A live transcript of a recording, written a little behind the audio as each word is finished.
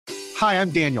Hi,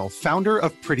 I'm Daniel, founder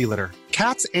of Pretty Litter.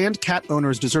 Cats and cat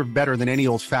owners deserve better than any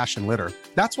old-fashioned litter.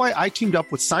 That's why I teamed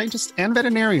up with scientists and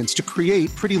veterinarians to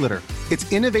create Pretty Litter.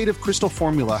 Its innovative crystal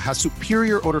formula has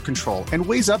superior odor control and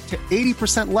weighs up to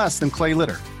 80% less than clay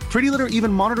litter. Pretty Litter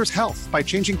even monitors health by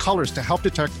changing colors to help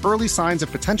detect early signs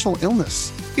of potential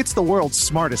illness. It's the world's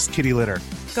smartest kitty litter.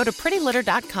 Go to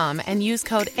prettylitter.com and use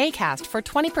code ACAST for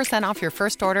 20% off your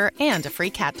first order and a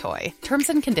free cat toy. Terms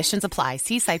and conditions apply.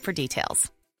 See site for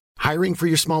details. Hiring for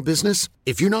your small business?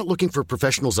 If you're not looking for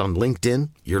professionals on LinkedIn,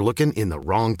 you're looking in the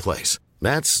wrong place.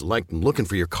 That's like looking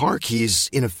for your car keys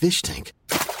in a fish tank.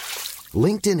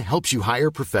 LinkedIn helps you hire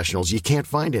professionals you can't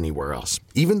find anywhere else,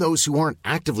 even those who aren't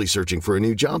actively searching for a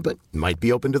new job but might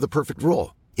be open to the perfect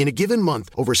role. In a given month,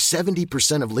 over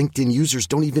 70% of LinkedIn users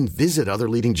don't even visit other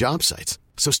leading job sites.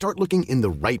 So start looking in the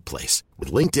right place.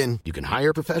 With LinkedIn, you can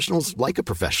hire professionals like a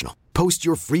professional. Post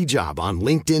your free job on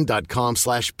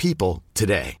linkedin.com/people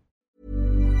today.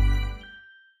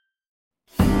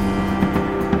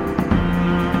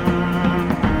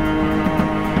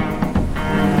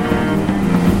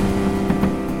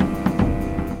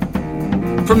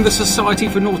 From the Society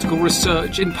for Nautical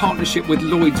Research in partnership with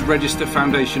Lloyd's Register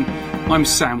Foundation, I'm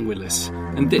Sam Willis,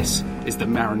 and this is the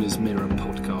Mariner's Mirror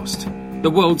podcast, the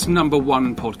world's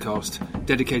 #1 podcast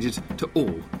dedicated to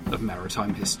all of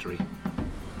maritime history.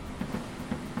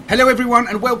 Hello everyone,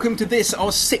 and welcome to this,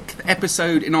 our 6th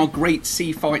episode in our Great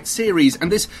Sea Fight series, and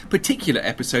this particular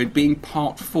episode being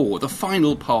part 4, the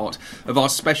final part of our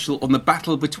special on the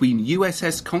battle between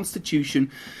USS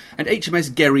Constitution and HMS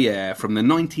Guerriere from the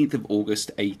 19th of August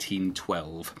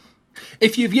 1812.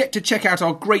 If you've yet to check out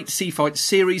our Great Sea Fight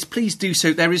series, please do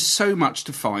so. There is so much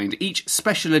to find, each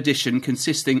special edition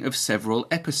consisting of several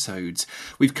episodes.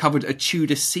 We've covered a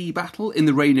Tudor sea battle in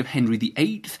the reign of Henry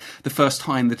VIII, the first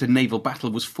time that a naval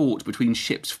battle was fought between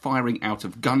ships firing out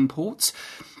of gun ports.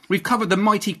 We've covered the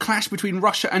mighty clash between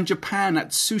Russia and Japan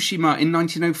at Tsushima in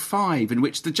 1905, in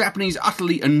which the Japanese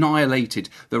utterly annihilated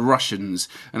the Russians,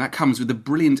 and that comes with a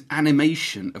brilliant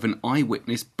animation of an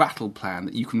eyewitness battle plan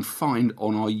that you can find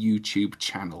on our YouTube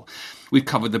channel. We've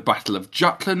covered the Battle of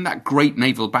Jutland, that great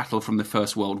naval battle from the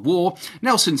First World War,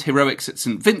 Nelson's heroics at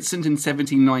St Vincent in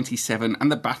 1797,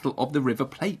 and the Battle of the River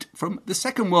Plate from the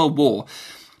Second World War.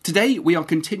 Today, we are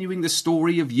continuing the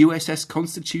story of USS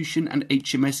Constitution and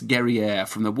HMS Guerriere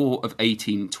from the War of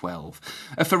 1812.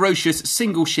 A ferocious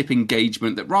single-ship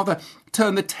engagement that rather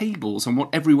turned the tables on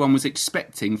what everyone was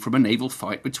expecting from a naval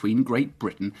fight between Great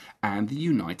Britain and the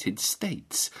United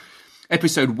States.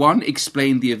 Episode 1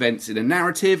 explained the events in a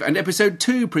narrative, and Episode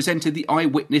 2 presented the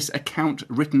eyewitness account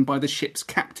written by the ship's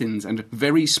captains, and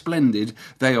very splendid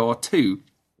they are too.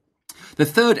 The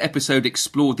third episode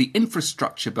explored the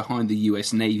infrastructure behind the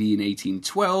US Navy in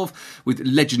 1812, with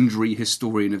legendary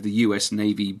historian of the US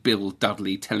Navy Bill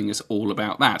Dudley telling us all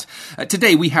about that.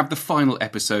 Today we have the final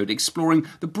episode exploring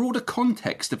the broader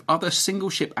context of other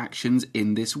single-ship actions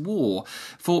in this war.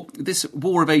 For this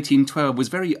War of 1812 was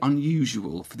very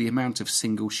unusual for the amount of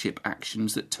single-ship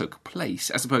actions that took place,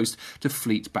 as opposed to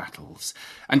fleet battles.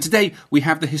 And today we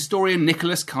have the historian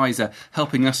Nicholas Kaiser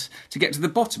helping us to get to the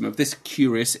bottom of this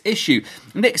curious issue.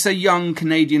 Nick's a young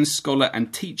Canadian scholar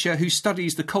and teacher who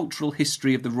studies the cultural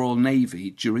history of the Royal Navy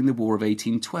during the War of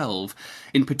 1812,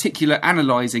 in particular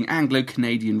analysing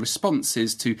Anglo-Canadian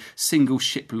responses to single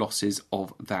ship losses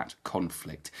of that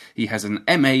conflict. He has an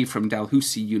MA from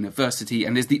Dalhousie University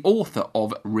and is the author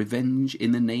of Revenge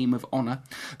in the Name of Honour,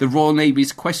 the Royal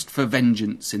Navy's quest for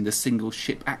vengeance in the single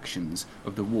ship actions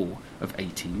of the War of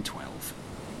 1812.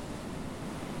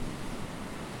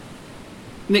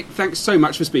 Nick, thanks so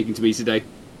much for speaking to me today.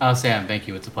 Oh, Sam, thank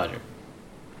you. It's a pleasure.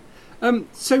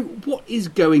 So what is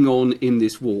going on in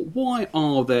this war? Why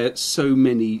are there so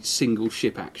many single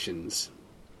ship actions?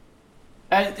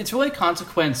 It's really a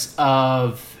consequence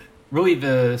of really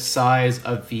the size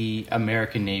of the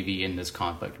American Navy in this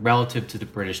conflict relative to the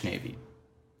British Navy.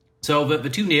 So the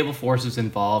two naval forces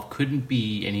involved couldn't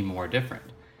be any more different.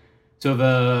 So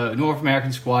the North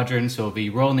American Squadron, so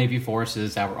the Royal Navy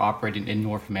forces that were operating in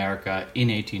North America in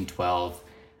 1812,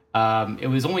 it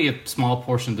was only a small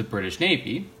portion of the British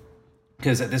Navy,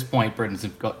 because at this point Britain's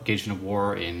engaged in a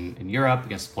war in Europe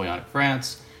against Napoleonic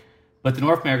France. But the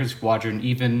North American Squadron,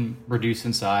 even reduced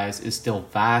in size, is still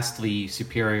vastly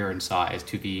superior in size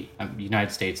to the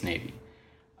United States Navy.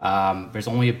 There's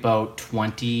only about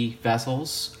 20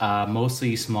 vessels,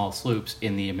 mostly small sloops,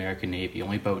 in the American Navy,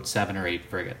 only about 7 or 8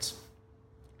 frigates.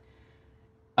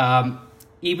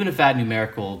 Even if that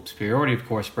numerical superiority, of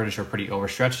course, British are pretty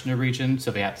overstretched in the region,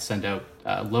 so they have to send out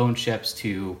lone ships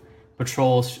to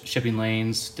patrol shipping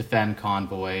lanes, defend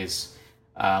convoys,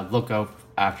 look out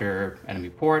after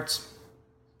enemy ports.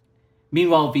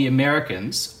 Meanwhile, the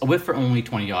Americans, with their only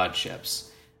 20-odd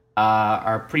ships,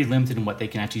 are pretty limited in what they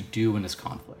can actually do in this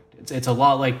conflict. It's a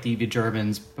lot like the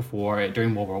Germans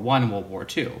during World War I and World War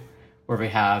II, where they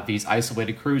have these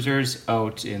isolated cruisers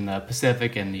out in the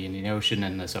Pacific and the Indian Ocean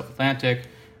and the South Atlantic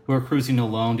who are cruising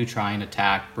alone to try and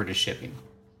attack British shipping.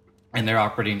 And they're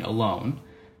operating alone,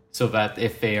 so that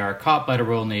if they are caught by the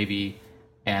Royal Navy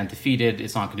and defeated,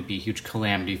 it's not going to be a huge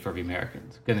calamity for the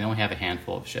Americans, because they only have a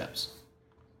handful of ships.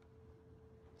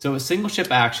 So a single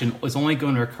ship action is only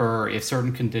going to occur if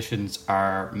certain conditions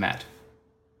are met.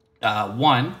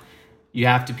 One, you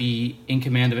have to be in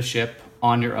command of a ship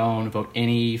on your own without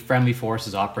any friendly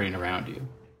forces operating around you.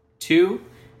 Two,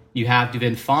 you have to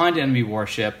then find an enemy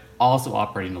warship also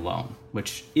operating alone,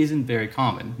 which isn't very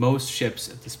common. Most ships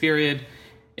at this period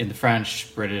in the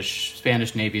French, British,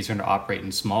 Spanish navies are going to operate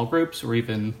in small groups or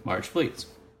even large fleets.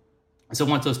 So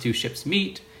once those two ships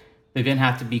meet, they then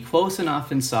have to be close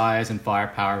enough in size and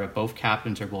firepower that both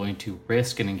captains are willing to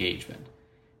risk an engagement.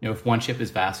 If one ship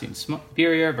is vastly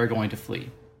superior, they're going to flee.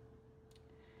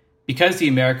 Because the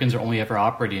Americans are only ever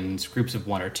operating in groups of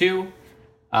one or two,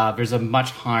 there's a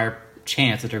much higher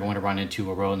chance that they're going to run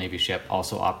into a Royal Navy ship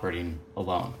also operating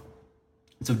alone.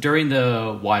 So during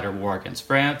the wider war against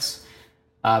France,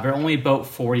 there are only about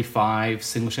 45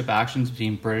 single ship actions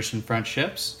between British and French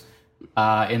ships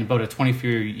in about a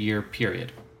 24-year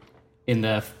period. In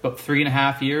the about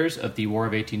 3.5 years of the War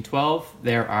of 1812,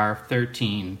 there are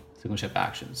 13 single ship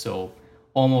actions. So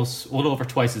almost a little over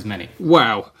twice as many.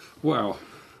 Wow.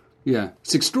 Yeah,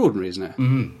 it's extraordinary, isn't it?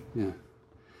 Mm-hmm. Yeah.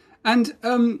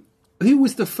 And who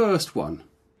was the first one?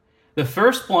 The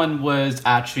first one was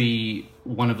actually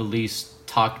one of the least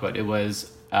talked about. It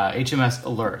was HMS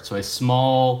Alert, so a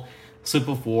small sloop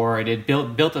of war. It had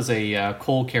built as a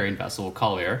coal-carrying vessel,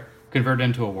 collier, converted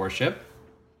into a warship,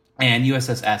 and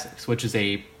USS Essex, which is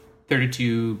a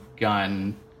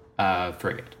 32-gun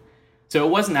frigate. So it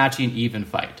wasn't actually an even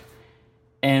fight.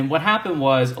 And what happened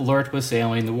was Alert was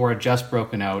sailing, the war had just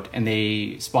broken out, and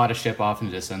they spot a ship off in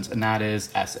the distance, and that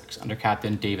is Essex, under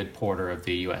Captain David Porter of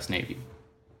the U.S. Navy.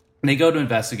 And they go to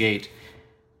investigate.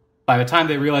 By the time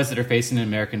they realize that they're facing an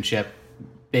American ship,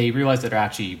 they realize that they're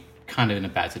actually kind of in a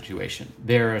bad situation.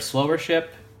 They're a slower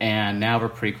ship, and now we're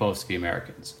pretty close to the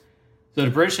Americans. So the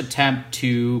British attempt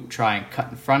to try and cut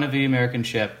in front of the American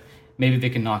ship. Maybe they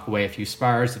can knock away a few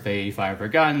spars if they fire their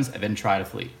guns, and then try to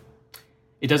flee.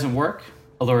 It doesn't work.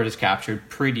 Alert is captured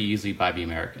pretty easily by the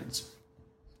Americans.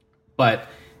 But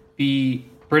the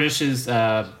British's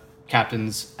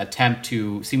captain's attempt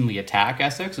to seemingly attack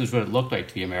Essex, which is what it looked like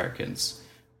to the Americans,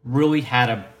 really had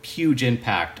a huge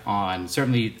impact on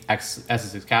certainly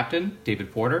Essex's captain,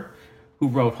 David Porter, who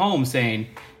wrote home saying,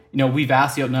 we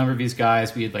vastly outnumbered these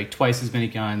guys. We had like twice as many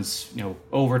guns,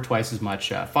 over twice as much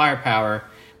firepower,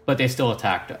 but they still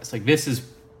attacked us. Like, this is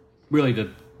really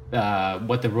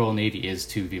what the Royal Navy is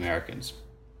to the Americans.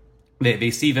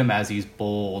 They see them as these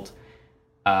bold,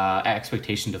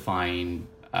 expectation-defying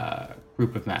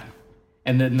group of men.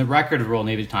 And then the record of the Royal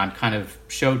Navy at the time kind of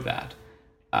showed that.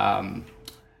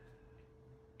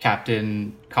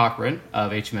 Captain Cochrane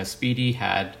of HMS Speedy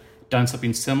had done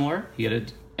something similar.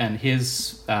 And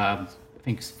his, I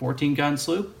think, 14-gun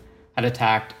sloop had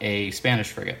attacked a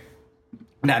Spanish frigate.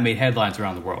 And that made headlines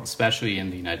around the world, especially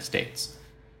in the United States.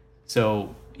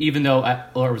 So even though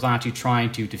Alert was not actually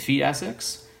trying to defeat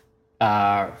Essex,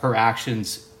 her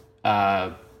actions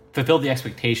fulfilled the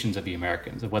expectations of the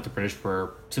Americans, of what the British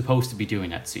were supposed to be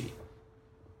doing at sea.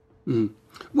 Mm.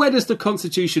 Where does the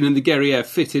Constitution and the Guerriere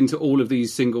fit into all of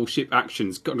these single ship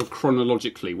actions, kind of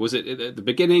chronologically? Was it at the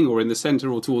beginning or in the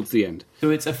centre or towards the end? So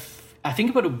it's I think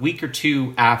about a week or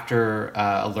two after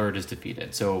Alert is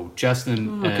defeated. So just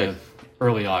in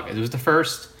early August. It was the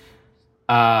first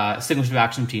single ship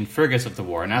action between frigates of the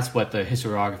war, and that's what the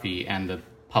historiography and the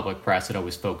public press had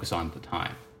always focused on at the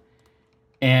time.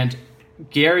 And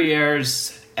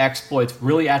Guerriere's exploits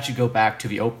really actually go back to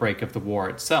the outbreak of the war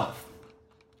itself.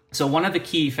 So one of the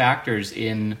key factors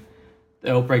in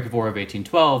the outbreak of War of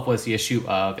 1812 was the issue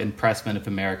of impressment of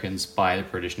Americans by the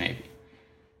British Navy.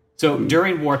 So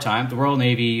during wartime, the Royal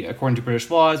Navy, according to British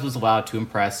laws, was allowed to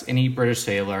impress any British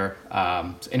sailor,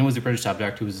 anyone was a British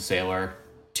subject who was a sailor,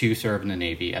 to serve in the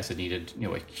Navy, as it needed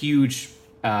a huge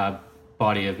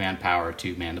body of manpower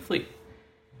to man the fleet.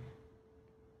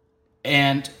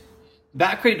 And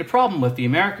that created a problem with the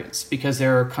Americans because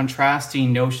there are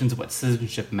contrasting notions of what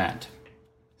citizenship meant.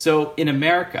 So in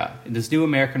America, in this new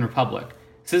American Republic,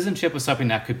 citizenship was something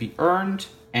that could be earned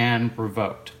and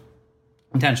revoked.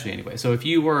 Intentionally, anyway. So if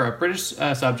you were a British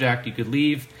subject, you could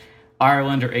leave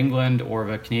Ireland or England or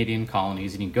the Canadian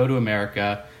colonies and you could go to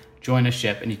America, join a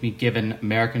ship and you can be given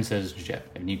American citizenship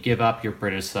and you give up your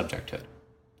British subjecthood.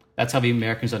 That's how the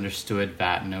Americans understood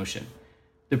that notion.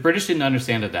 The British didn't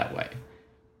understand it that way.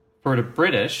 For the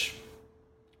British,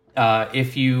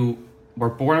 if you were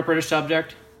born a British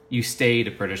subject, you stayed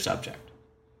a British subject.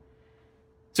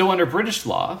 So under British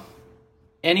law,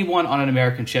 anyone on an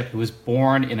American ship who was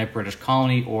born in a British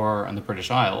colony or on the British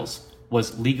Isles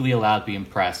was legally allowed to be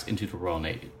impressed into the Royal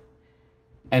Navy.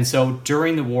 And so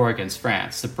during the war against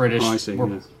France, the British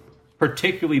were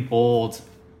particularly bold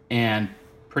and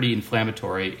pretty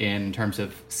inflammatory in terms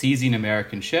of seizing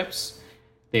American ships.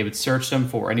 They would search them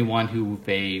for anyone who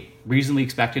they reasonably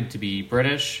expected to be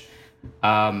British.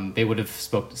 They would have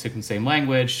spoken the same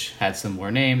language, had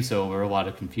similar names, so there were a lot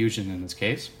of confusion in this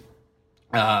case.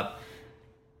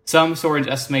 Some historians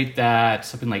estimate that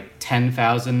something like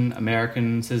 10,000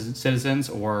 American citizens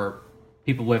or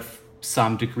people with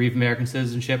some degree of American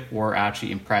citizenship were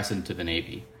actually impressed into the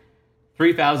Navy.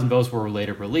 3,000 boats were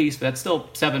later released, but that's still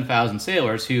 7,000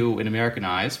 sailors who, in American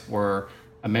eyes, were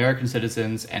American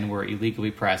citizens and were illegally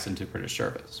pressed into British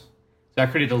service. So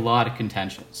that created a lot of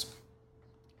contentions.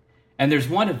 And there's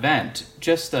one event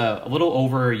just a little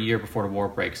over a year before the war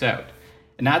breaks out.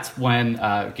 And that's when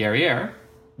Guerriere,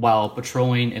 while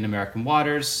patrolling in American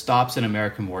waters, stops an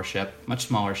American warship, much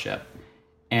smaller ship,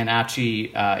 and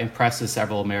actually impresses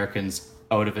several Americans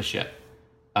out of a ship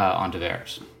onto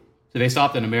theirs. So they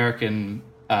stopped an American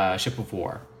ship of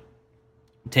war,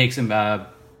 takes some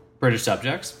British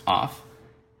subjects off,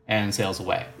 and sails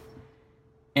away.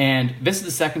 And this is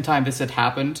the second time this had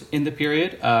happened in the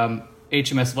period.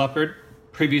 HMS Leopard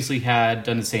previously had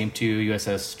done the same to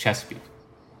USS Chesapeake.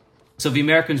 So the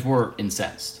Americans were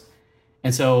incensed.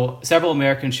 And so several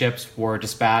American ships were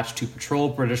dispatched to patrol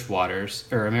British waters,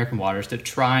 or American waters, to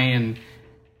try and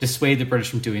dissuade the British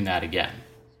from doing that again.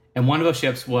 And one of those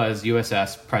ships was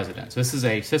USS President. So this is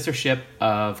a sister ship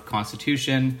of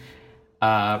Constitution,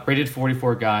 rated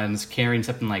 44 guns, carrying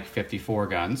something like 54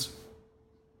 guns.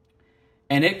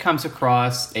 And it comes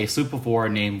across a sloop of war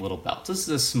named Little Belt. This is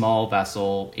a small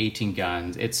vessel, 18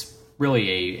 guns. It's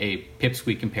really a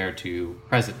pipsqueak compared to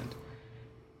President.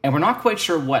 And we're not quite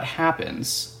sure what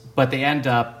happens, but they end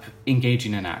up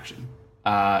engaging in action.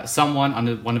 Someone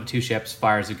on one of the two ships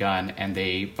fires a gun, and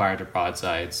they fire their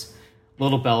broadsides.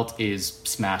 Little Belt is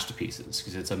smashed to pieces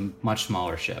because it's a much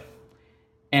smaller ship.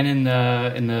 And in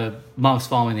the months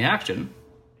following the action,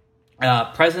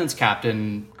 President's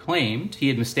captain claimed he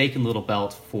had mistaken Little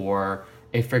Belt for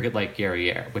a frigate like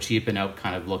Guerriere, which he had been out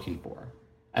kind of looking for,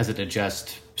 as it had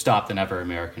just stopped another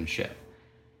American ship.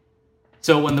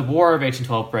 So when the War of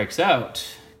 1812 breaks out,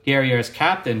 Guerriere's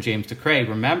captain, James de Craig,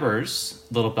 remembers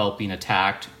Little Belt being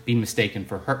attacked, being mistaken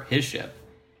for his ship,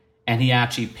 and he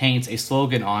actually paints a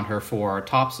slogan on her for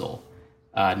topsail,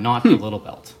 not the Little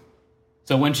Belt.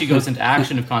 So when she goes into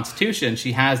action of Constitution,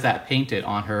 she has that painted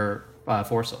on her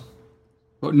foresail.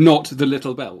 But not the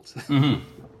Little Belt. Mm-hmm.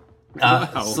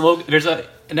 Wow. There's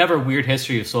another weird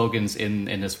history of slogans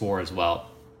in this war as well.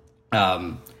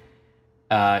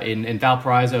 In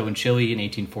Valparaiso in Chile in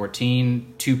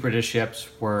 1814, two British ships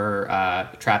were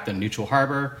trapped in a neutral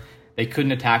harbor. They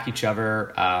couldn't attack each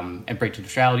other and break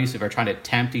neutrality, so they were trying to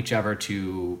tempt each other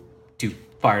to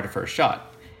fire the first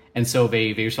shot. And so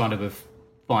they responded with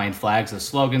flying flags with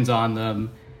slogans on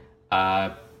them,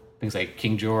 things like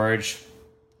King George,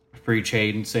 free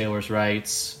trade and sailors'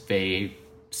 rights. They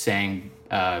sang,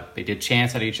 they did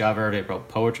chants at each other, they wrote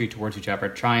poetry towards each other,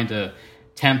 trying to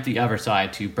tempt the other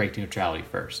side to break neutrality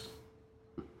first.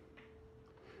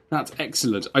 That's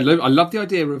excellent. I love the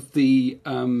idea of the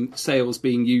sails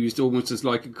being used almost as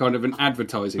like a kind of an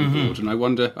advertising board, and I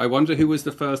wonder who was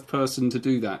the first person to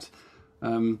do that.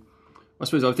 I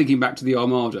suppose I'm thinking back to the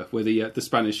Armada, where the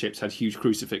Spanish ships had huge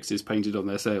crucifixes painted on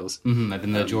their sails. Mm-hmm. And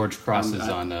then the George crosses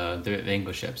on the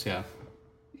English ships, yeah.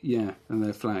 Yeah, and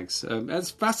their flags. That's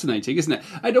fascinating, isn't it?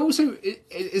 And also,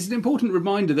 it's an important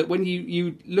reminder that when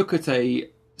you look at a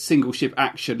single ship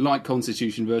action like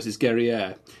Constitution versus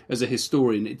Guerriere, as a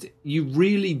historian, you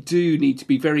really do need to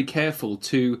be very careful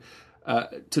to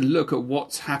look at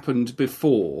what's happened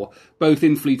before, both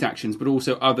in fleet actions but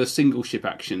also other single ship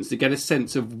actions, to get a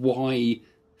sense of why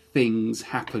things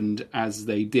happened as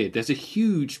they did. There's a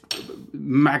huge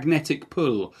magnetic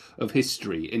pull of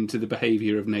history into the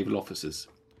behaviour of naval officers.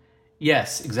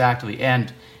 Yes, exactly.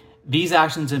 And these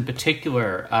actions in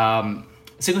particular,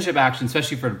 single ship actions,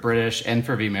 especially for the British and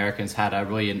for the Americans, had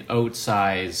really an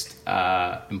outsized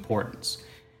importance.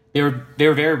 They were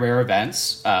very rare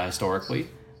events historically.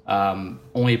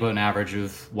 Only about an average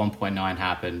of 1.9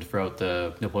 happened throughout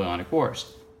the Napoleonic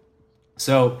Wars.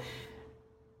 So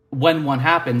when one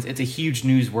happens, it's a huge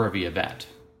newsworthy event.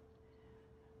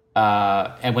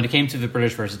 And when it came to the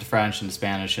British versus the French and the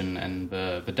Spanish and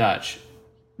the Dutch,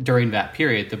 during that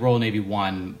period, the Royal Navy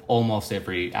won almost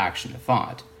every action it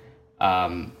fought.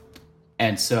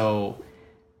 And so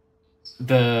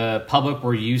the public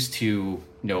were used to,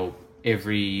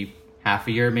 every half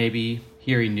a year maybe,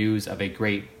 hearing news of a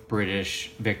great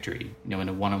British victory, in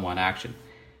a one-on-one action.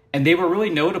 And they were really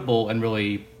notable and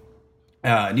really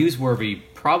newsworthy,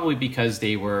 probably because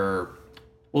they were,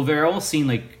 they're all seen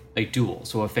like duels,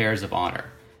 so affairs of honor.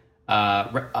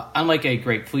 Unlike a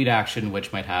great fleet action,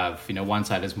 which might have, one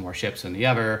side has more ships than the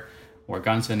other, more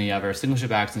guns than the other, single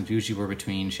ship actions usually were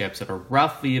between ships that are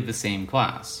roughly of the same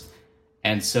class.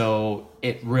 And so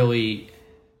it really,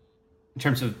 in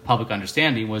terms of public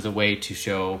understanding, was a way to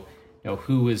show,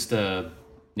 who is the,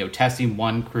 testing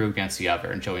one crew against the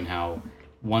other and showing how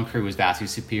one crew was vastly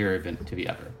superior to the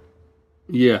other.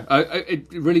 Yeah, it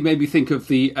really made me think of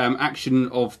the action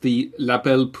of the La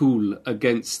Belle Poule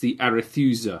against the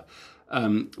Arethusa,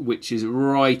 which is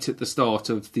right at the start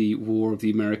of the War of the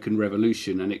American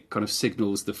Revolution, and it kind of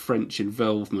signals the French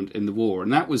involvement in the war.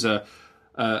 And that was it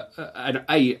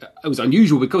was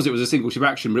unusual because it was a single ship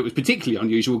action, but it was particularly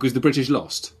unusual because the British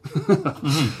lost.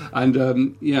 And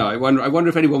I wonder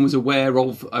if anyone was aware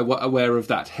of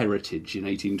that heritage in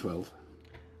 1812.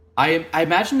 I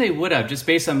imagine they would have, just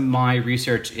based on my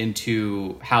research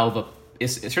into how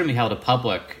certainly how the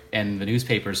public and the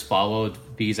newspapers followed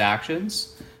these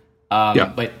actions.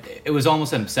 But it was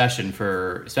almost an obsession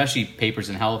for, especially papers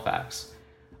in Halifax,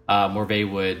 where they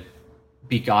would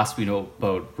be gossiping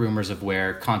about rumors of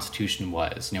where Constitution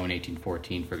was, in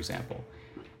 1814, for example.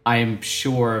 I am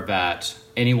sure that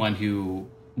anyone who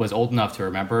was old enough to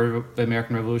remember the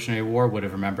American Revolutionary War would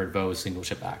have remembered those single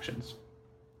ship actions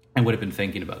and would have been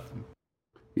thinking about them.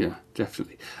 Yeah,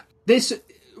 definitely. This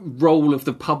role of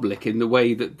the public in the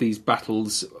way that these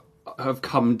battles have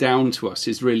come down to us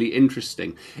is really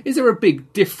interesting. Is there a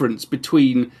big difference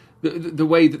between the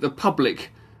way that the public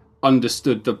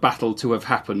understood the battle to have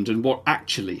happened and what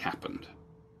actually happened?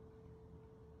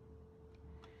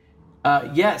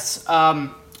 Yes. For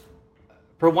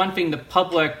one thing, the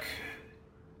public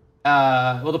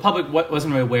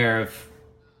wasn't really aware of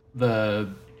the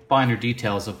finer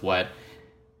details of what,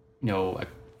 a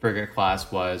frigate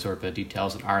class was, or the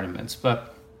details of armaments.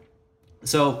 But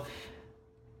so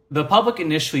the public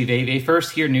initially, they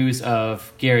first hear news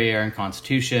of Guerriere and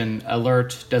Constitution.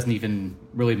 Alert doesn't even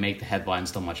really make the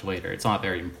headlines till much later. It's not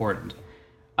very important.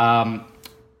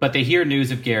 But they hear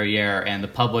news of Guerriere, and the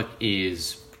public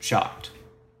is shocked,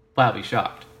 flatly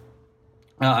shocked.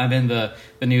 And then the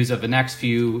news of the next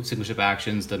few single ship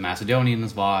actions, the Macedonian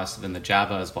is lost, then the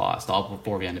Java is lost, all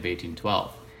before the end of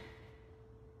 1812.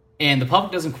 And the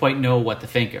public doesn't quite know what to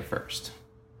think at first.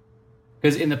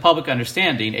 Because in the public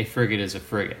understanding, a frigate is a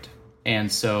frigate.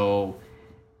 And so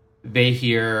they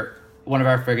hear, one of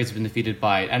our frigates has been defeated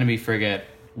by an enemy frigate,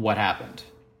 what happened?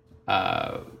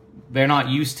 They're not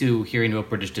used to hearing about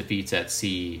British defeats at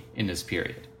sea in this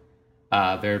period.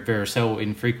 They're so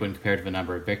infrequent compared to the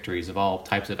number of victories of all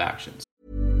types of actions.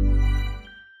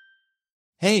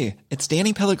 Hey, it's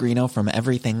Danny Pellegrino from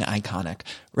Everything Iconic.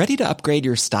 Ready to upgrade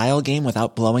your style game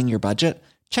without blowing your budget?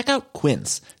 Check out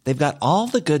Quince. They've got all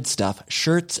the good stuff,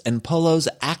 shirts and polos,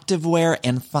 activewear,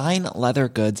 and fine leather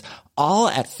goods, all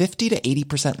at 50 to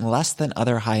 80% less than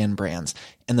other high-end brands.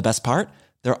 And the best part?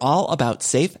 They're all about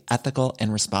safe, ethical,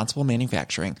 and responsible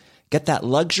manufacturing. Get that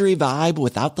luxury vibe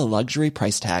without the luxury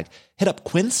price tag. Hit up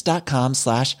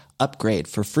quince.com/upgrade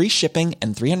for free shipping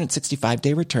and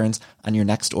 365-day returns on your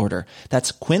next order.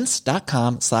 That's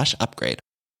quince.com/upgrade.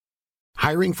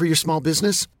 Hiring for your small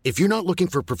business? If you're not looking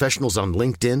for professionals on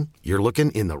LinkedIn, you're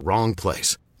looking in the wrong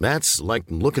place. That's like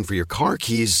looking for your car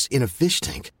keys in a fish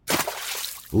tank.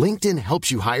 LinkedIn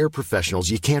helps you hire professionals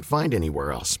you can't find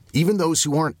anywhere else, even those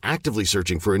who aren't actively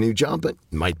searching for a new job but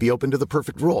might be open to the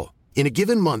perfect role. In a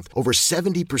given month, over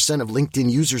 70% of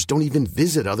LinkedIn users don't even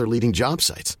visit other leading job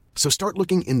sites. So start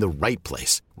looking in the right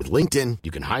place. With LinkedIn,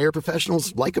 you can hire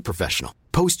professionals like a professional.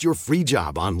 Post your free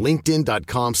job on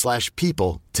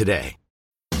linkedin.com/people today.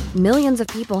 Millions of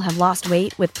people have lost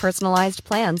weight with personalized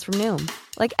plans from Noom.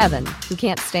 Like Evan, who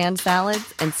can't stand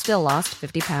salads and still lost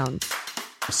 50 pounds.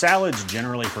 Salads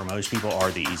generally for most people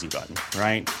are the easy button,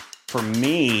 right? For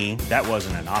me, that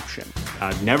wasn't an option.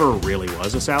 I never really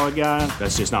was a salad guy.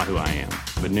 That's just not who I am.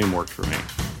 But Noom worked for me.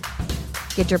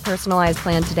 Get your personalized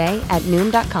plan today at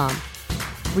Noom.com.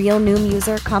 Real Noom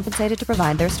user compensated to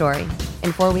provide their story.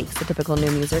 In 4 weeks, the typical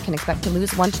Noom user can expect to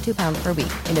lose 1 to 2 pounds per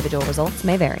week. Individual results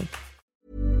may vary.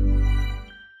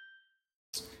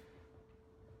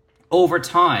 Over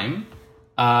time,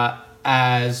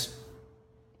 as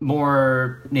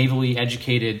more navally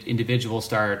educated individuals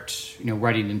start,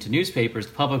 writing into newspapers,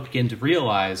 the public begin to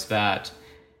realize that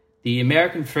the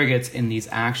American frigates in these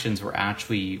actions were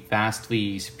actually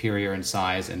vastly superior in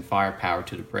size and firepower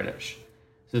to the British.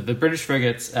 So the British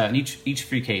frigates, in each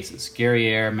three cases,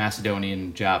 Guerriere,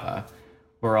 Macedonian, Java,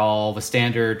 were all the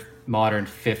standard modern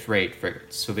fifth-rate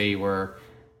frigates. So they were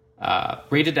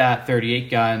rated at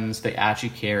 38 guns. They actually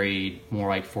carried more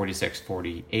like 46,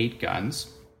 48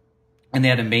 guns. And they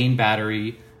had a main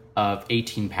battery of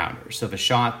 18-pounders. So the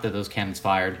shot that those cannons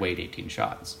fired weighed 18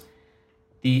 shots.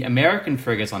 The American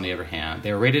frigates, on the other hand,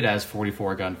 they were rated as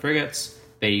 44-gun frigates.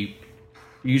 They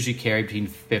usually carried between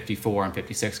 54 and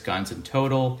 56 guns in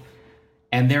total.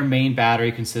 And their main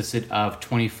battery consisted of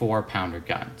 24-pounder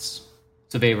guns.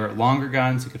 So they were longer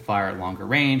guns, they could fire at longer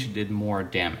range, and did more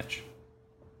damage.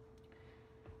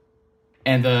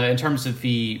 And in terms of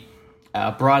the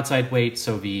broadside weight,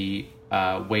 so the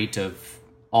weight of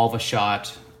all the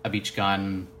shot of each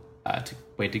gun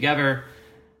weighed together,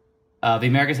 the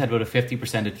Americans had about a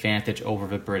 50% advantage over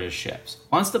the British ships.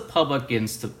 Once the public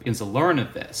begins to learn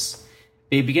of this,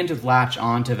 they begin to latch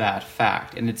onto that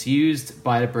fact, and it's used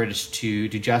by the British to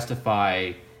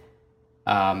justify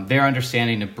their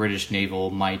understanding of British naval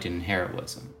might and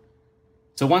heroism.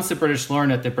 So once the British learn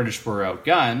that the British were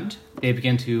outgunned, they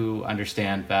begin to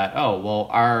understand that,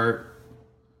 our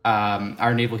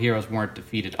naval heroes weren't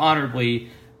defeated honorably,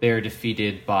 they're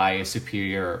defeated by a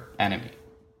superior enemy.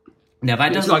 Now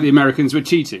that it's like the Americans were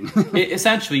cheating.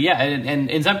 Essentially, yeah. And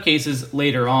in some cases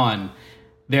later on,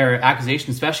 their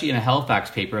accusation, especially in a Halifax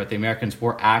paper, that the Americans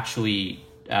were actually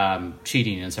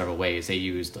cheating in several ways. They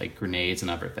used like grenades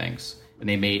and other things, and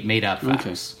they made up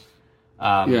facts.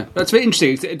 Okay. That's very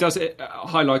interesting. It does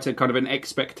highlight a kind of an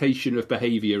expectation of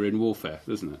behaviour in warfare,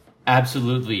 doesn't it?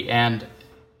 Absolutely, and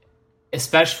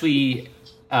especially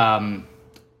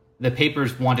the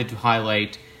papers wanted to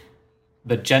highlight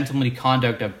the gentlemanly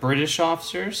conduct of British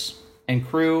officers and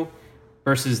crew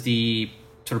versus the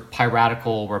sort of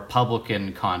piratical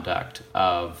Republican conduct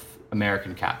of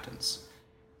American captains.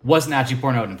 Wasn't actually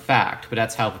borne out in fact, but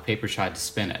that's how the papers tried to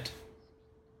spin it.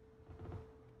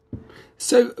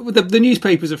 So the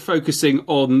newspapers are focusing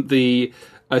on the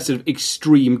sort of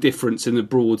extreme difference in the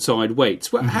broadside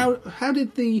weights. Well, how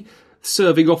did the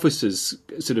serving officers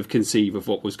sort of conceive of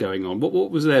what was going on?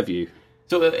 What was their view?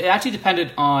 So it actually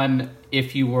depended on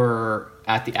if you were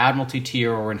at the Admiralty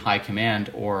tier or in high command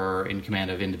or in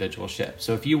command of individual ships.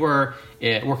 So if you were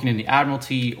working in the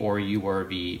Admiralty or you were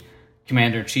the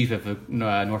commander-in-chief of the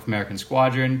North American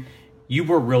Squadron, you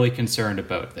were really concerned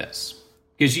about this.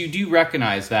 Because you do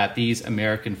recognize that these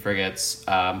American frigates,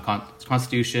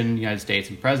 Constitution, United States,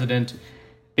 and President,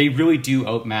 they really do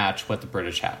outmatch what the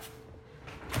British have.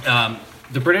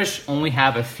 The British only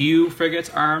have a few frigates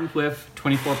armed with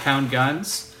 24-pound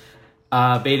guns.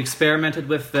 They'd experimented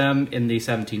with them in the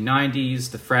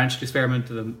 1790s. The French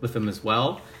experimented with them as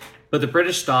well. But the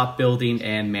British stopped building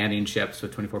and manning ships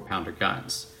with 24-pounder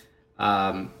guns.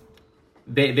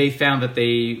 They found that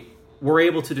they were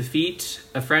able to defeat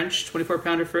a French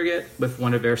 24-pounder frigate with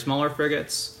one of their smaller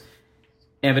frigates.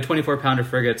 And the 24-pounder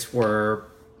frigates were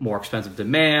more expensive to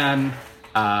man,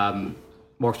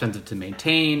 more expensive to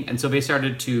maintain, and so they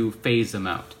started to phase them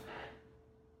out.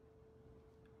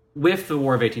 With the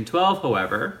War of 1812,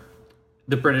 however,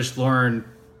 the British learned,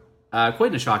 quite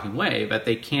in a shocking way, that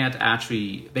they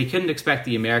couldn't expect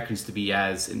the Americans to be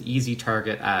as an easy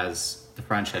target as the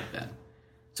French had been.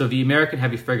 So the American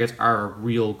heavy frigates are a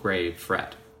real grave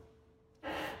threat.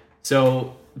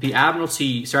 So the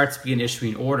Admiralty starts to begin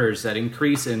issuing orders that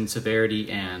increase in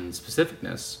severity and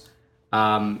specificness,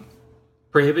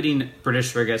 prohibiting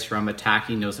British frigates from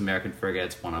attacking those American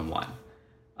frigates one-on-one.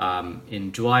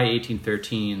 In July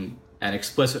 1813, an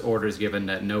explicit order is given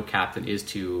that no captain is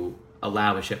to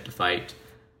allow a ship to fight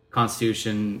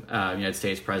Constitution, United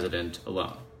States President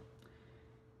alone.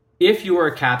 If you were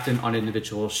a captain on an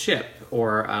individual ship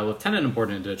or a lieutenant aboard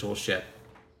an individual ship,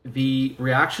 the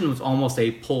reaction was almost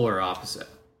a polar opposite.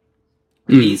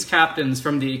 These captains,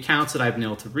 from the accounts that I've been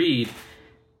able to read,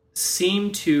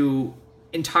 seem to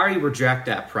entirely reject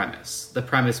that premise. The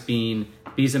premise being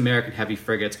these American heavy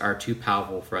frigates are too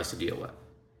powerful for us to deal with.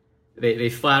 They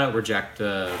flat out reject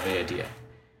the idea.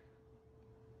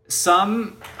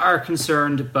 Some are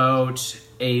concerned about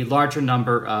a larger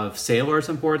number of sailors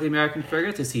on board the American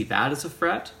frigates. They see that as a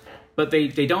threat, but they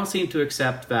don't seem to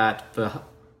accept that the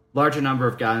larger number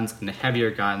of guns and the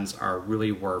heavier guns are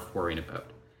really worth worrying about.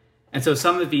 And so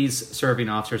some of these serving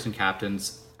officers and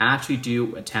captains actually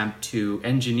do attempt to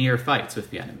engineer fights with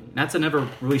the enemy. And that's another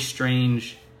really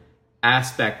strange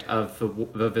aspect of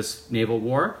this naval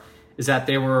war, is that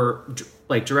they were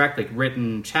direct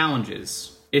written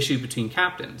challenges issued between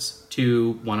captains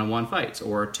to one-on-one fights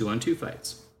or two-on-two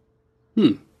fights.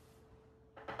 The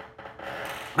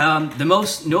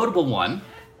most notable one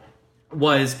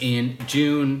was in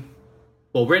June,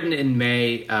 written in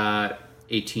May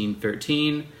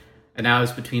 1813, and that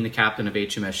was between the captain of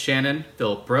HMS Shannon,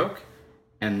 Philip Broke,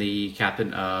 and the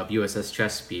captain of USS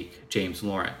Chesapeake, James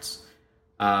Lawrence.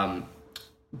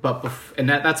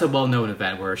 That's a well-known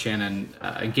event where Shannon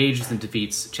engages and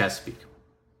defeats Chesapeake.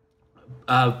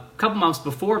 A couple months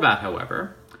before that,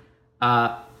 however,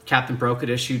 Captain Broke had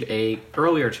issued a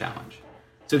earlier challenge.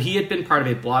 So he had been part of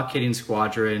a blockading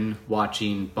squadron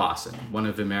watching Boston, one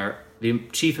of the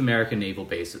chief American naval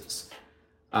bases.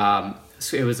 So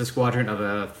it was a squadron of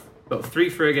about 3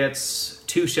 frigates,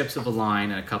 2 ships of the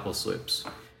line, and a couple sloops.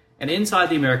 And inside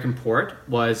the American port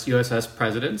was USS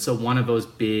President, so one of those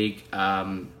big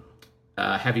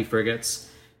heavy frigates,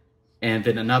 and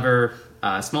then another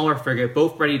smaller frigate,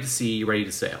 both ready to sea, ready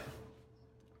to sail.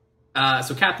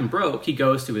 So Captain Broke, he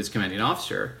goes to his commanding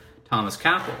officer, Thomas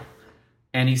Capel,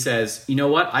 and he says, you know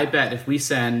what, I bet if we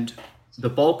send the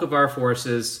bulk of our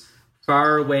forces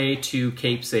far away to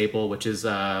Cape Sable, which is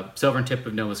southern tip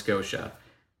of Nova Scotia,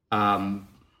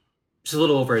 just a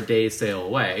little over a day's sail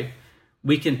away,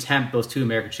 we can tempt those 2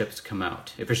 American ships to come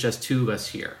out, if it's just 2 of us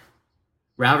here.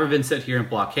 Rather than sit here and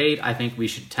blockade, I think we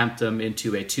should tempt them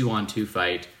into a 2-on-2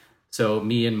 fight. So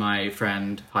me and my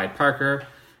friend Hyde Parker,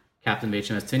 captain of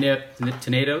HMS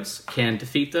Tenedos, can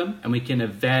defeat them, and we can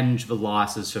avenge the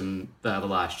losses from the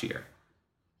last year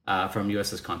from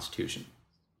USS Constitution.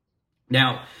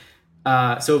 Now,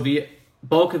 so the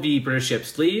bulk of the British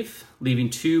ships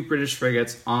leaving 2 British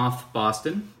frigates off the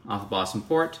Boston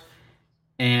port,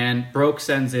 and Broke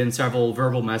sends in several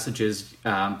verbal messages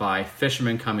by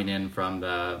fishermen coming in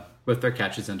with their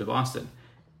catches into Boston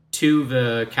to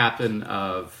the captain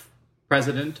of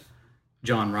President,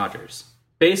 John Rogers,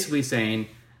 basically saying,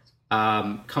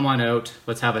 come on out,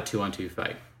 let's have a 2-on-2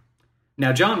 fight.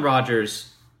 Now, John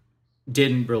Rogers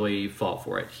didn't really fall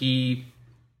for it. He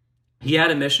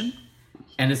had a mission,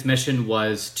 and his mission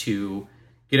was to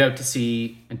get out to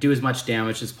sea and do as much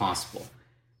damage as possible.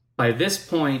 By this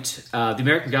point, the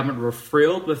American government were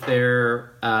thrilled with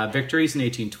their victories in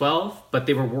 1812, but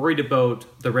they were worried about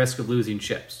the risk of losing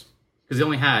ships because they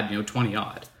only had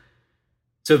 20-odd.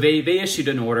 So they issued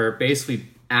an order basically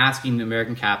asking the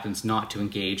American captains not to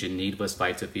engage in needless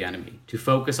fights with the enemy, to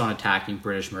focus on attacking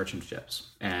British merchant ships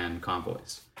and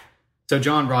convoys. So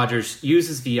John Rogers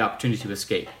uses the opportunity to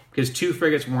escape because 2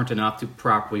 frigates weren't enough to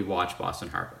properly watch Boston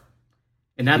Harbor.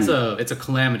 And it's a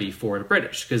calamity for the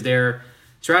British because their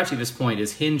strategy at this point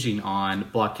is hinging on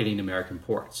blockading American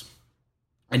ports.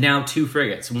 And now 2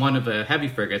 frigates, one of the heavy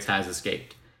frigates, has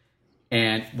escaped.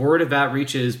 And word of that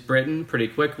reaches Britain pretty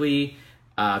quickly.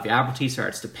 The Admiralty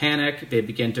starts to panic. They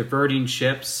begin diverting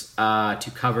ships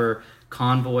to cover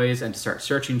convoys and to start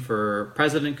searching for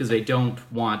President because they don't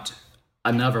want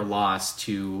another loss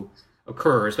to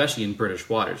occur, especially in British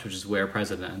waters, which is where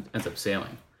President ends up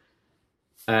sailing.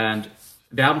 And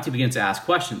the Admiralty begins to ask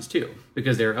questions too,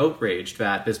 because they're outraged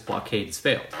that this blockade has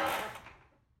failed.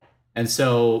 And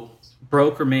so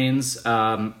Broke remains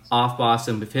off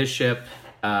Boston with his ship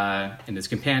and his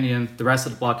companion. The rest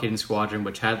of the blockading squadron,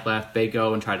 which had left, they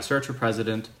go and try to search for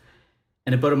President.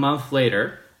 And about a month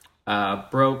later,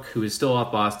 Broke, who is still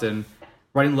off Boston,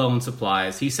 running low on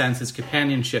supplies, he sends his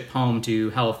companion ship home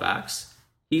to Halifax.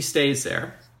 He stays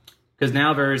there because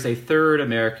now there is a 3rd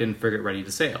American frigate ready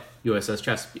to sail, USS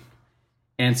Chesapeake.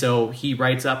 And so he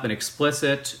writes up an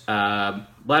explicit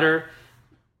letter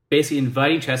basically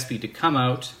inviting Chesapeake to come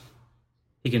out.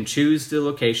 He can choose the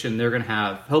location. They're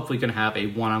hopefully going to have a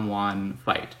 1-on-1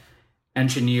 fight.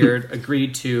 Engineered,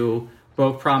 agreed to.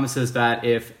 Broke promises that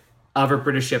if other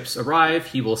British ships arrive,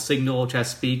 he will signal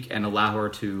Chesapeake and allow her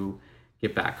to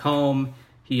get back home.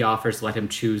 He offers to let him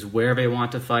choose where they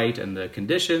want to fight and the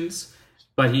conditions.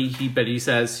 But he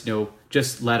says,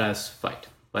 just let us fight.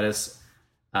 Let us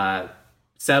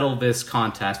settle this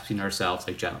contest between ourselves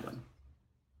like gentlemen.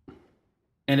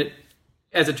 And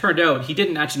as it turned out, he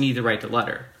didn't actually need to write the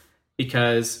letter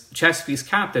because Chesapeake's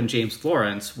captain, James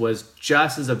Lawrence, was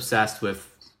just as obsessed with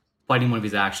fighting one of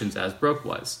his actions as Broke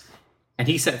was. And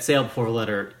he set sail before the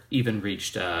letter even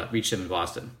reached him in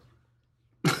Boston.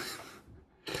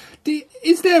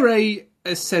 Is there a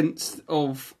sense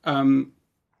of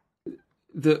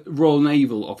the Royal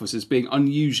Naval officers being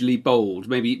unusually bold?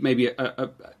 Maybe a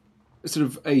sort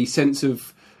of a sense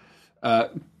of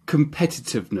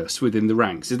competitiveness within the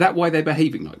ranks. Is that why they're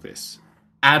behaving like this?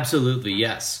 Absolutely,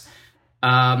 yes.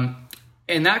 And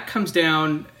that comes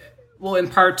down, in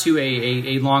part to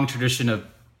a long tradition of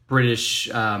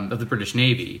the British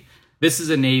Navy. This is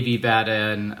a navy that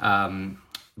in I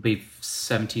believe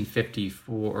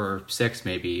 1754 or 6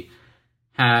 maybe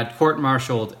had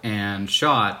court-martialed and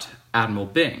shot Admiral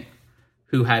Byng,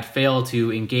 who had failed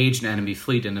to engage an enemy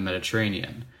fleet in the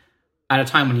Mediterranean at a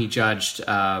time when he judged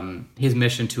his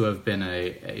mission to have been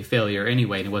a failure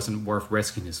anyway, and it wasn't worth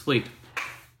risking his fleet.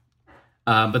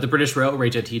 But the British were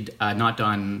outraged that he'd not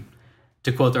done,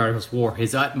 to quote the Articles of War,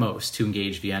 his utmost to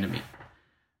engage the enemy.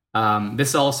 This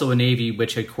is also a navy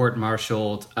which had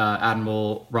court-martialed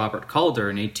Admiral Robert Calder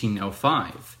in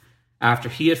 1805 after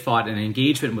he had fought an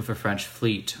engagement with a French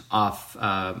fleet off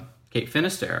Cape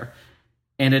Finisterre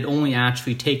and had only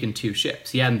actually taken 2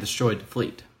 ships. He hadn't destroyed the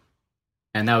fleet.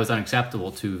 And that was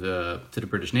unacceptable to the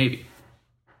British Navy.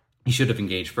 He should have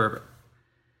engaged further.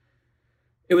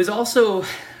 It was also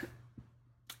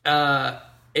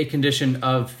a condition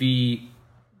of the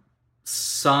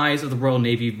size of the Royal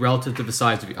Navy relative to the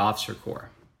size of the officer corps.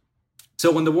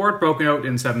 So when the war had broken out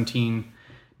in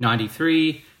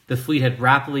 1793, the fleet had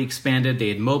rapidly expanded, they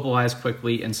had mobilized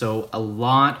quickly, and so a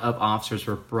lot of officers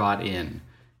were brought in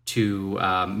to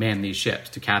man these ships,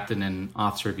 to captain and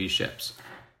officer these ships.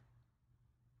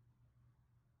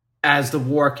 As the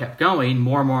war kept going,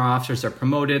 more and more officers are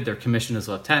promoted. They're commissioned as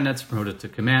lieutenants, promoted to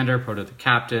commander, promoted to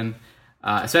captain.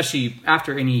 Especially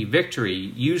after any victory,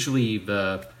 usually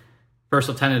the first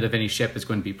lieutenant of any ship is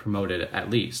going to be promoted at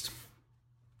least.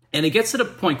 And it gets to the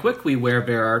point quickly where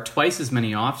there are twice as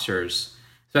many officers,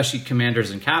 especially commanders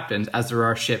and captains, as there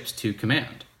are ships to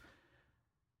command.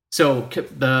 So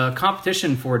the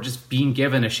competition for just being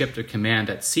given a ship to command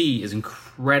at sea is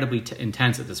incredibly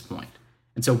intense at this point.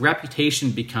 And so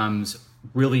reputation becomes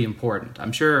really important.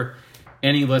 I'm sure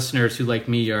any listeners who, like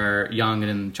me, are young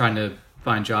and trying to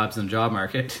find jobs in the job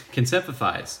market can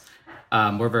sympathize.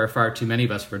 There are far too many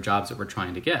of us for jobs that we're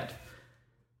trying to get.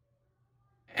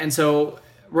 And so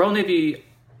Royal Navy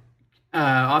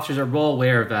officers are well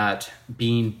aware that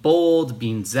being bold,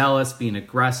 being zealous, being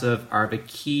aggressive are the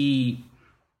key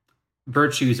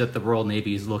virtues that the Royal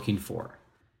Navy is looking for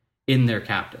in their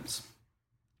captains.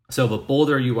 So the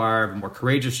bolder you are, the more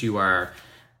courageous you are,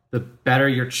 the better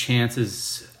your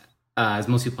chances, as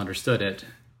most people understood it,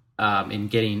 in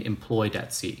getting employed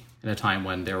at sea in a time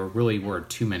when there really were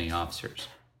too many officers.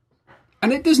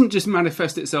 And it doesn't just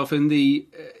manifest itself in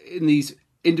these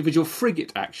individual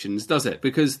frigate actions, does it?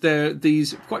 Because there are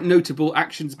these quite notable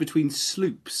actions between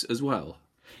sloops as well.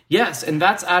 Yes, and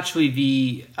that's actually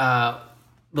the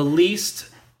least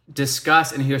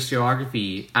discussed in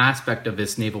historiography aspect of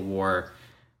this naval war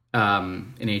in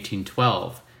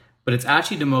 1812. But it's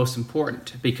actually the most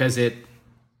important because it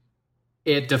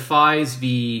defies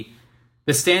the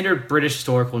standard British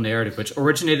historical narrative, which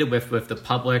originated with the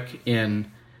public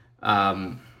in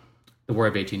the War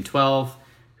of 1812,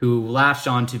 who latched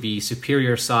on to the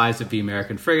superior size of the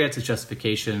American frigates as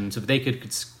justification so that they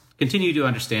could continue to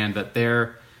understand that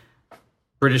their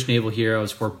British naval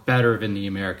heroes were better than the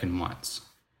American ones.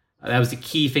 That was the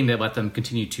key thing that let them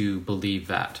continue to believe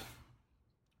that.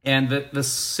 And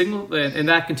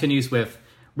that continues with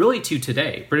really to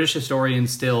today. British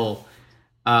historians still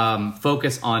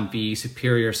focus on the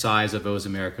superior size of those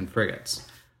American frigates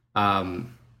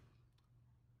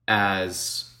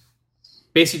as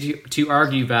basically to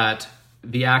argue that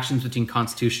the actions between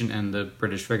Constitution and the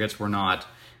British frigates were not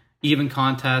even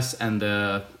contests and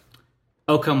the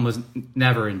outcome was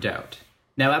never in doubt.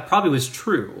 Now, that probably was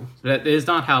true, but it is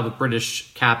not how the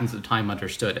British captains at the time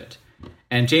understood it.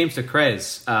 And James de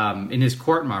Crez, in his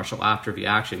court-martial after the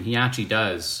action, he actually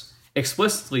does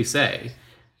explicitly say,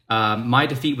 my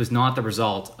defeat was not the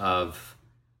result of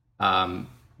the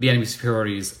enemy's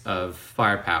superiorities of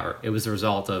firepower. It was the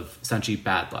result of essentially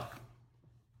bad luck.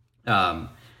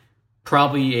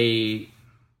 Probably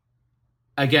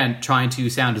again, trying to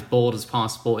sound as bold as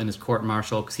possible in his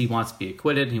court-martial because he wants to be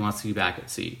acquitted. He wants to be back at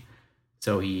sea.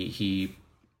 So he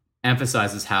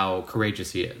emphasizes how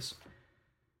courageous he is.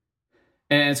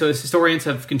 And so historians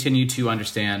have continued to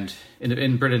understand,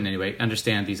 in Britain anyway,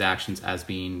 understand these actions as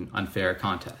being unfair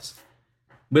contests.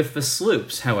 With the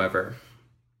sloops, however,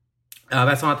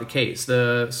 that's not the case.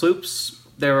 The sloops,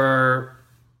 there are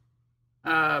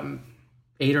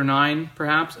 8 or 9,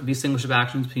 perhaps, of these single ship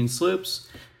actions between sloops,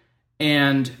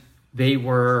 and they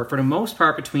were, for the most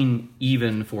part, between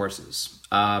even forces.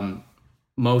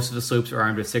 Most of the sloops are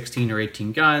armed with 16 or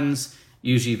 18 guns,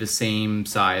 usually the same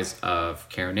size of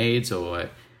carronade, so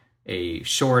a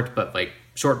short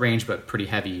range but pretty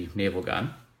heavy naval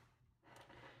gun.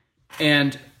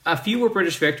 And a few were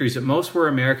British victories, but most were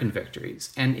American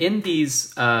victories. And in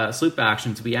these sloop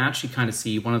actions, we actually kind of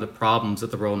see one of the problems that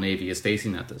the Royal Navy is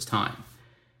facing at this time.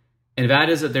 And that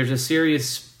is that there's a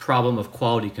serious problem of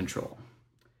quality control.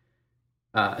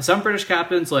 Some British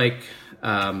captains, like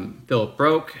Philip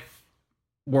Broke,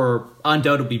 were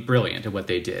undoubtedly brilliant at what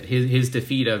they did. His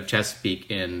defeat of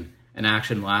Chesapeake in an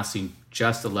action lasting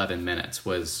just 11 minutes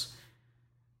was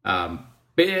an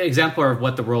exemplar of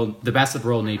what the best of the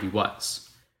Royal Navy was.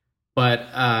 But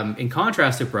in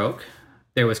contrast to Broke,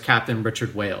 there was Captain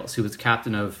Richard Wales, who was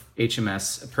captain of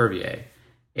HMS Epervier,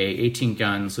 a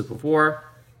 18-gun sloop of war,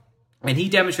 and he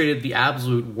demonstrated the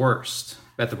absolute worst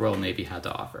that the Royal Navy had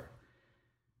to offer.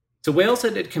 So Wales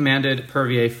had commanded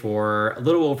Epervier for a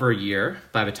little over a year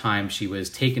by the time she was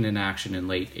taken in action in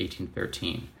late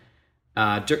 1813.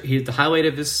 The highlight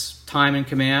of his time in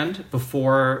command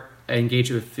before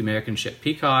engaging with the American ship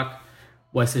Peacock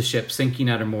was his ship sinking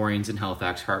at her moorings in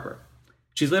Halifax Harbor.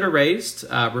 She's later raised,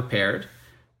 repaired,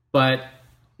 but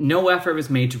no effort was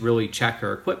made to really check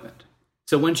her equipment.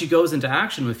 So when she goes into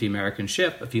action with the American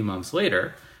ship a few months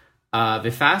later,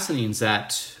 the fastenings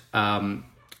that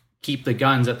keep the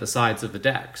guns at the sides of the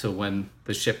deck, so when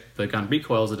the gun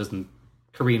recoils, it doesn't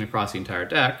careen across the entire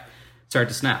deck, start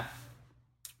to snap.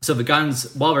 So the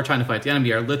guns, while we're trying to fight the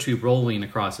enemy, are literally rolling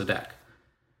across the deck.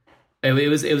 It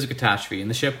was a catastrophe, and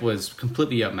the ship was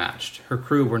completely outmatched. Her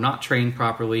crew were not trained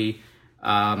properly.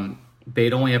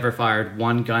 They'd only ever fired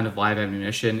one gun of live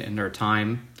ammunition in their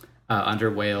time under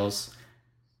Wales.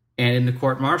 And in the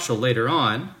court-martial later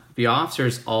on, the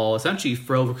officers all essentially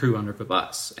throw the crew under the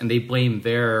bus, and they blame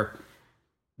their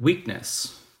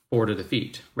weakness for the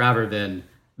defeat, rather than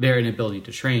their inability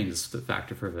to train as the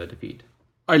factor for the defeat.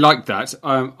 I like that.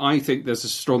 I think there's a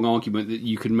strong argument that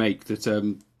you can make that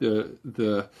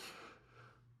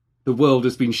the world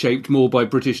has been shaped more by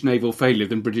British naval failure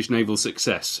than British naval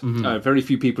success. Mm-hmm. Very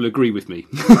few people agree with me.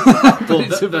 But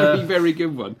it's a very, very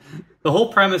good one. The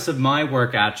whole premise of my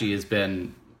work actually has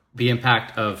been the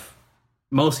impact of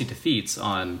mostly defeats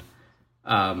on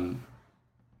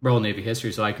Royal Navy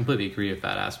history, so I completely agree with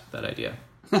that idea.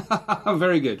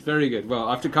 Very good, very good. Well,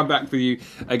 I have to come back for you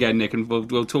again, Nick, and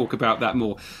we'll talk about that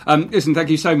more. Listen, thank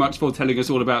you so much for telling us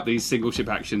all about these single ship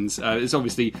actions. There's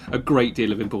obviously a great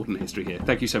deal of important history here.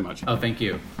 Thank you so much. Oh, thank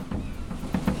you.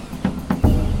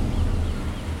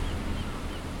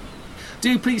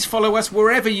 Do please follow us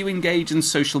wherever you engage in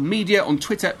social media, on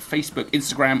Twitter, Facebook,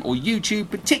 Instagram or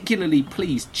YouTube. Particularly,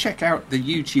 please check out the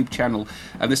YouTube channel.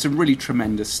 There's some really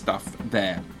tremendous stuff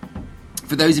there.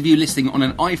 For those of you listening on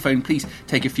an iPhone, please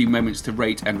take a few moments to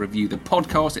rate and review the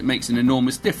podcast. It makes an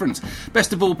enormous difference.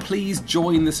 Best of all, please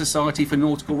join the Society for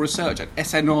Nautical Research at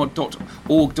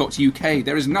snr.org.uk.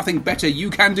 There is nothing better you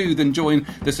can do than join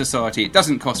the Society. It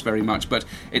doesn't cost very much, but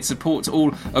it supports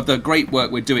all of the great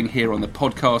work we're doing here on the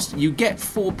podcast. You get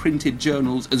 4 printed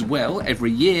journals as well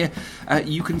every year.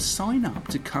 You can sign up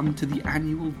to come to the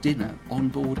annual dinner on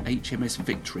board HMS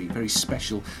Victory. Very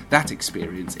special that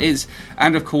experience is.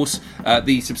 And of course,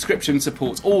 the subscription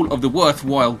supports all of the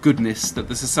worthwhile goodness that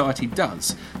the Society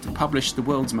does to publish the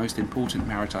world's most important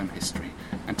maritime history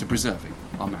and to preserving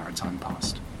our maritime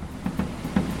past.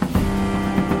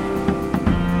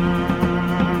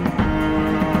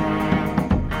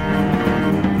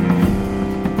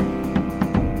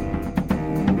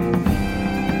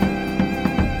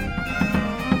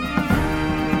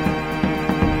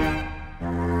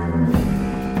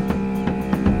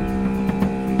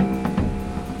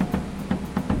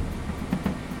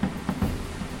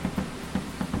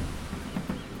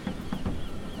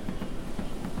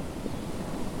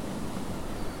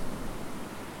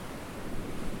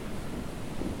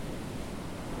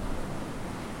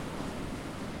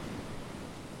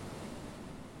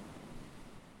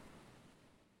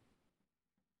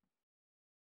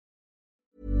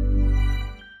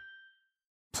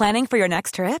 Planning for your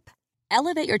next trip?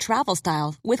 Elevate your travel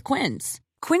style with Quince.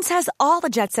 Quince has all the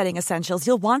jet-setting essentials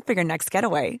you'll want for your next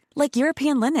getaway, like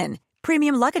European linen,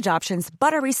 premium luggage options,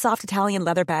 buttery soft Italian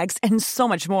leather bags, and so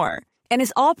much more. And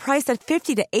is all priced at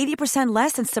 50 to 80%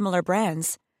 less than similar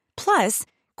brands. Plus,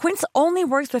 Quince only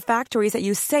works with factories that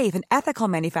use safe and ethical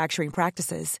manufacturing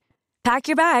practices. Pack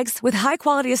your bags with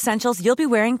high-quality essentials you'll be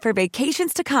wearing for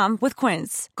vacations to come with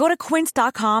Quince. Go to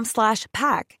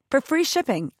quince.com/pack for free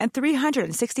shipping and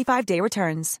 365-day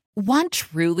returns. Want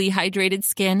truly hydrated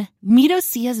skin? Meet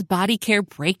Osea's Body Care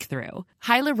Breakthrough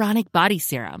Hyaluronic Body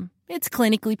Serum. It's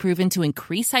clinically proven to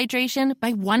increase hydration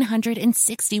by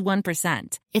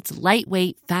 161%. It's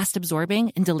lightweight,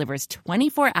 fast-absorbing, and delivers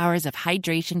 24 hours of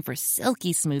hydration for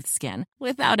silky smooth skin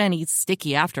without any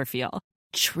sticky afterfeel.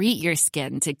 Treat your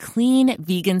skin to clean,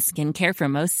 vegan skincare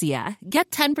from Osea.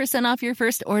 Get 10% off your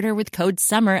first order with code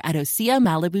SUMMER at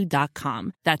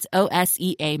OseaMalibu.com. That's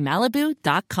OSEA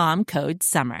Malibu.com, code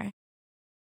SUMMER.